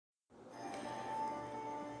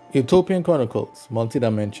Utopian Chronicles,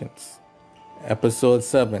 Multi-Dimensions. Episode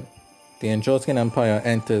 7. The Androsican Empire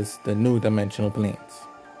enters the new dimensional planes.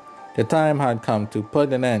 The time had come to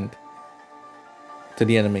put an end to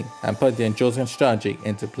the enemy and put the Androsican strategy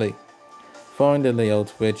into play. Following the layout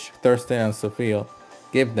which Thurston and Sophia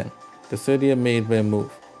gave them, the city made their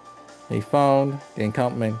move. They found the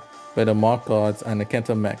encampment where the Mark guards and the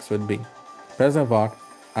Kentamechs would be. President Vark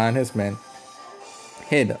and his men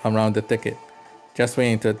hid around the thicket, just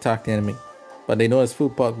waiting to attack the enemy, but they noticed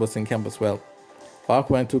Foodpot was in camp as well. Vark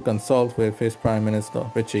went to consult with his Prime Minister,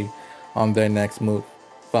 Richie, on their next move.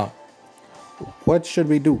 Vark: what should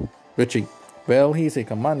we do, Richie? Well, he's a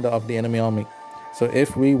commander of the enemy army, so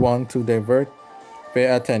if we want to divert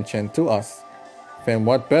their attention to us, then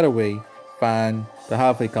what better way than to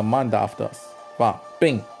have a commander after us? Vark: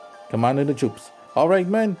 bing! Commanded the troops. All right,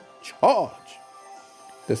 men, charge!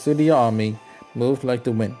 The city army moved like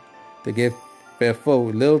the wind to give their foe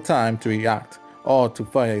little time to react or to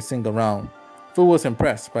fire a single round. Fu was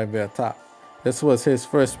impressed by their attack. This was his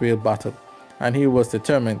first real battle, and he was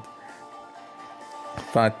determined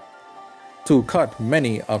to cut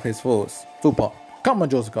many of his foes. Foodpot: come,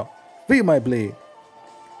 Androsica, feel my blade.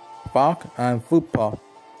 Vark and Foodpot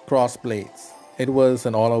crossed blades. It was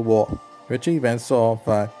an all-out war. Richie then saw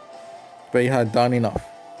that they had done enough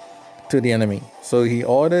to the enemy, so he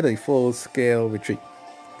ordered a full-scale retreat.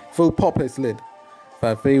 Fu popped his lid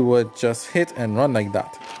that they would just hit and run like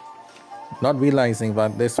that. Not realizing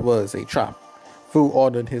that this was a trap, Fu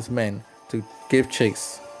ordered his men to give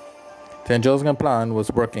chase. The Androsican plan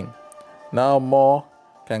was working. Now more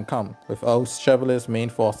can come without Chevalier's main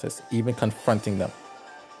forces even confronting them.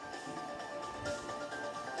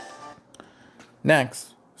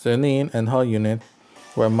 Next, Celine and her unit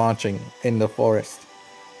were marching in the forest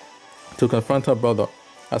to confront her brother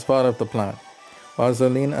as part of the plan. While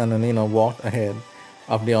Celine and Alina walked ahead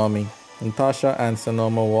of the army, Natasha and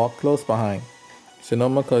Sonoma walked close behind.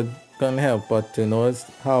 Sonoma couldn't help but to notice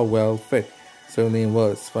how well fit Celine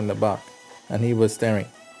was from the back, and he was staring.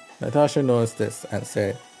 Natasha noticed this and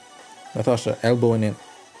said, Natasha elbowing in,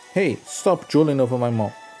 "Hey, stop drooling over my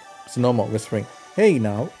mom." Sonoma whispering, "Hey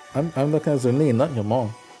now, I'm looking at Celine, not your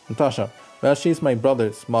mom." Natasha: "Well, she's my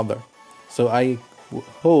brother's mother, so I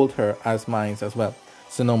hold her as mine as well."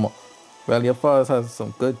 Sonoma: "Well, your father has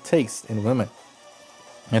some good taste in women."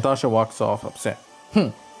 Natasha walks off upset.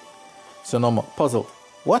 Sonoma puzzled: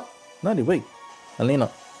 "What? Naughty, wait." Alina: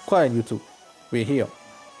 "Quiet, you two. We're here."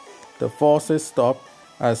 The forces stopped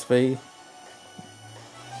as they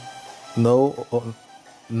now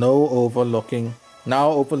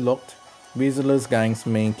overlooked Weasel's gang's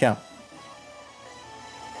main camp.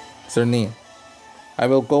 Celine: "I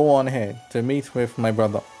will go on ahead to meet with my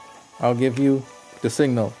brother. I'll give you the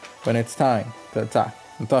signal when it's time to attack."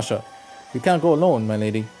 Natasha: "You can't go alone, my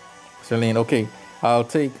lady." Celine: "Okay, I'll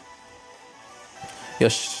take your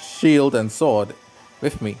shield and sword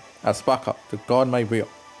with me as backup to guard my rear."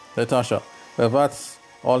 Natasha: "Well, that's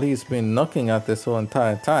all he's been knocking at this whole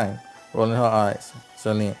entire time," rolling her eyes.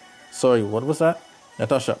 Celine: "Sorry, what was that?"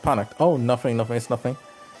 Natasha panicked: "Oh, nothing, it's nothing."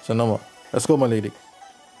 Sonoma: "Let's go, my lady."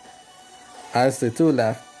 As the two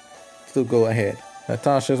left to go ahead,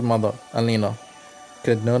 Natasha's mother, Alina,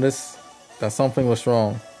 could notice that something was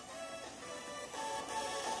wrong,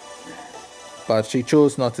 but she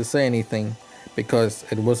chose not to say anything because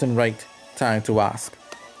it wasn't right time to ask.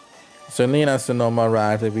 Celine and Sonoma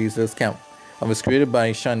arrived at Weasel's camp and was greeted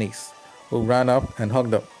by Shanice, who ran up and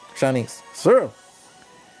hugged her. Shanice: "Sir,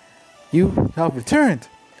 you have returned.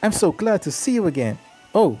 I'm so glad to see you again."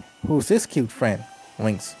 "Oh, who's this cute friend?"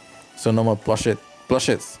 Winks. Sonoma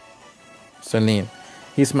blushes. Celine: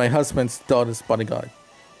 "He's my husband's daughter's bodyguard."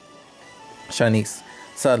 Shanice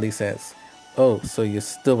sadly says, "Oh, so you're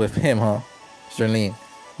still with him, huh?" Celine: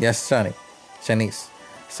 "Yes, Shanice: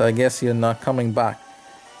 "So I guess you're not coming back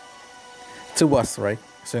to us, right?"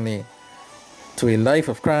 Celine: "To a life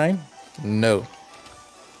of crime? No.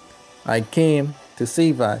 I came to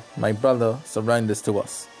see that my brother surrenders to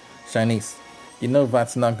us." Shanice: "You know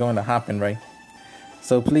that's not going to happen, right?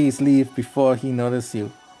 So please leave before he notices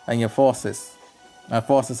you and your forces. Our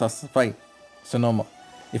forces us to fight." Sonoma: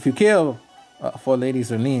 "If you care for Lady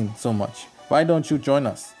Celine so much, why don't you join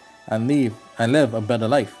us and live a better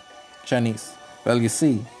life?" Shanice: Well, you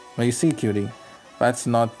see, cutie, that's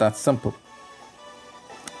not that simple."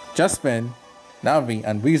 Just then, Navi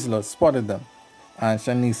and Weasler spotted them, and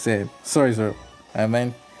Shanice said, "Sorry, sir, I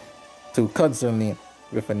meant to cut Celine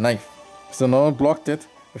with a knife." Sonoma blocked it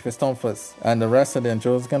with his tonfas, and the rest of the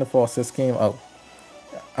Androsican forces came out,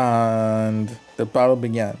 and the battle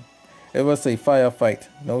began. It was a firefight.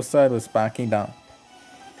 No side was backing down.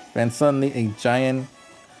 Then suddenly a giant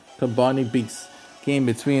bony beast came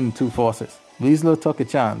between the two forces. Wieslow took a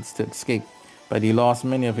chance to escape, but he lost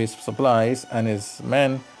many of his supplies and his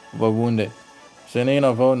men were wounded. Janine,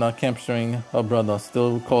 although not capturing her brother,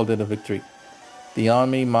 still called it a victory. The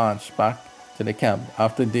army marched back to the camp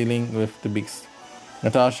after dealing with the beast.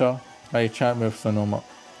 Natasha had a chat with Sonoma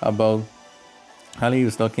about how he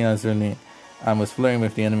was looking at Zerlin and was flirting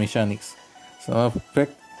with the enemy Shanice. Sonoma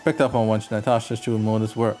picked up on what Natasha's true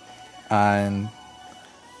motives were and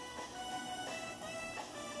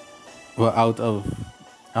were out of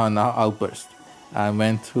an outburst and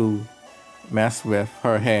went to mess with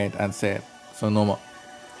her head and said, Sonoma,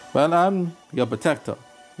 well, I'm your protector,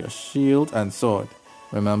 your shield and sword.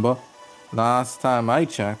 Remember, last time I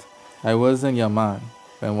checked, I wasn't your man.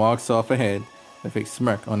 Ben walks off ahead with a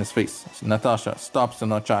smirk on his face. Natasha stops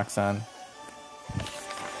in her tracks and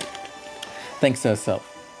thinks to herself,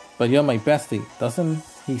 but you're my bestie. Doesn't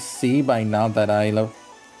he see by now that I love?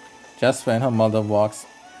 Just when her mother walks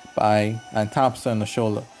by and taps her on the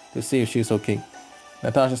shoulder to see if she's okay.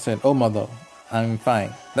 Natasha said, oh mother, I'm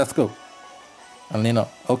fine. Let's go. Alina,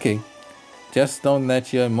 okay. Just don't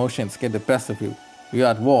let your emotions get the best of you. We're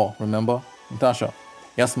at war, remember? Natasha,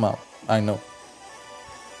 yes ma'am, I know.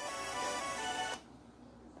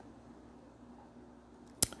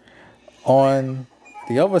 On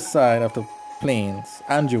the other side of the plains,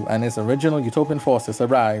 Andrew and his original Utopian forces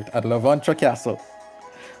arrived at Levantra Castle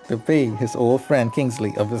to pay his old friend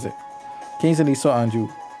Kingsley a visit. Kingsley saw Andrew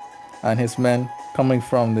and his men coming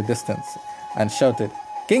from the distance and shouted,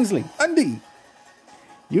 Kingsley, Andy,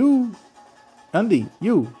 you,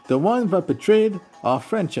 the one that betrayed our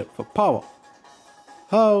friendship for power.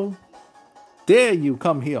 How dare you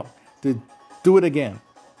come here to do it again?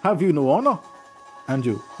 Have you no honor?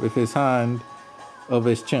 Andrew, with his hand over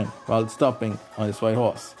his chin while stopping on his white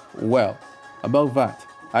horse. Well, about that,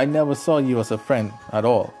 I never saw you as a friend at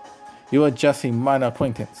all. You were just a minor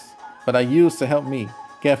acquaintance, but I used to help me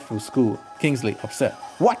get through school. Kingsley upset.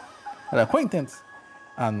 What? An acquaintance?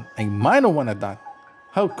 And a minor one at that?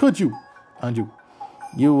 How could you? Andrew,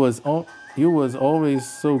 you was always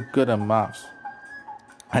so good at math,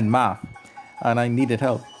 and I needed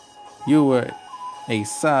help. You were a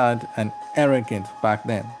sad and arrogant back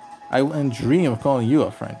then. I wouldn't dream of calling you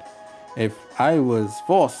a friend if I was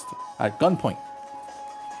forced at gunpoint.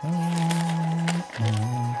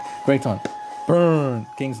 Great on. Burn,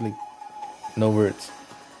 Kingsley. No words.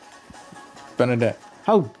 Bernadette,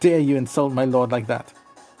 how dare you insult my lord like that?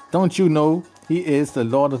 Don't you know he is the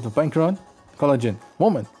lord of the bank run? Collagen,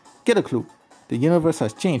 woman, get a clue. The universe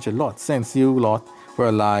has changed a lot since you lot were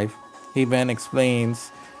alive. He then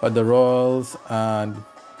explains what the royals and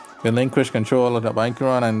relinquished control of the bank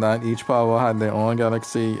run and that each power had their own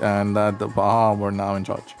galaxy and that the Baha were now in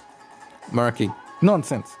charge. Murky,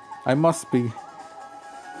 nonsense. I must be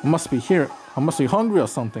hungry or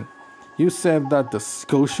something. You said that the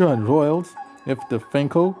Scotia and Royals, if the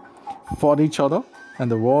Finko fought each other,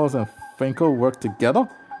 and the Royals and Finko worked together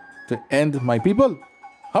to end my people?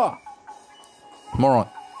 Ha! Moron.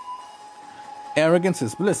 Arrogance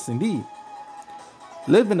is bliss indeed.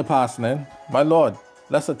 Live in the past, then. My lord,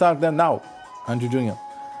 let's attack them now. Andrew Jr.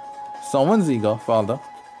 Someone's eager, father.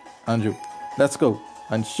 Andrew, let's go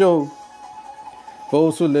and show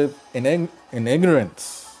those who live in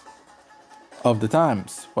ignorance of the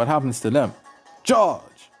times what happens to them. Charge!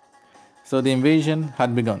 So the invasion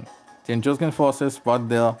had begun. The Androsican forces brought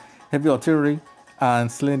their heavy artillery and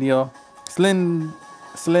cylinder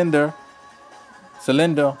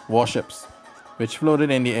warships, which floated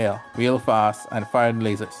in the air real fast and fired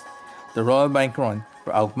lasers. The Royal Bank Run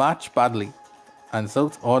were outmatched badly, and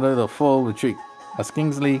Zote ordered a full retreat, as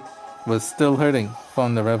Kingsley was still hurting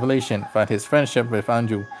from the revelation that his friendship with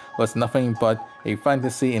Andrew was nothing but a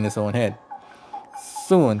fantasy in his own head.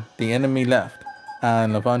 Soon the enemy left,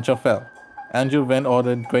 and Levantra fell. Andrew then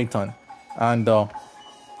ordered Grayton and the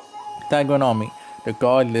Tigran army to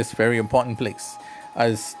guard this very important place,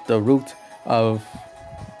 as the rest of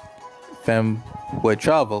them would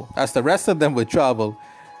travel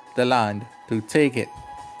the land to take it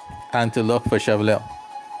and to look for Chevalier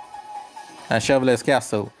and Chevalier's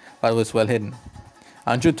castle that was well hidden.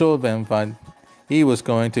 Andrew told them that he was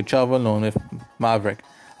going to travel alone with Maverick,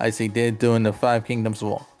 as he did during the Five Kingdoms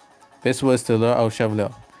War. This was to lure out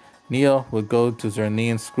Chevalier. Neil would go to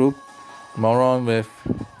Zernian's group, Moron with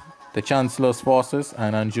the Chancellor's forces,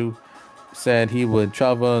 and Andrew said he would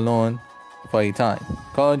travel alone for a time.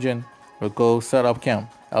 Collagen would go set up camp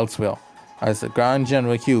elsewhere, as the Grand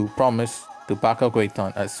General Hugh promised to back up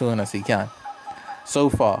Grayton as soon as he can. So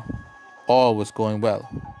far, all was going well,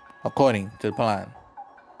 according to the plan.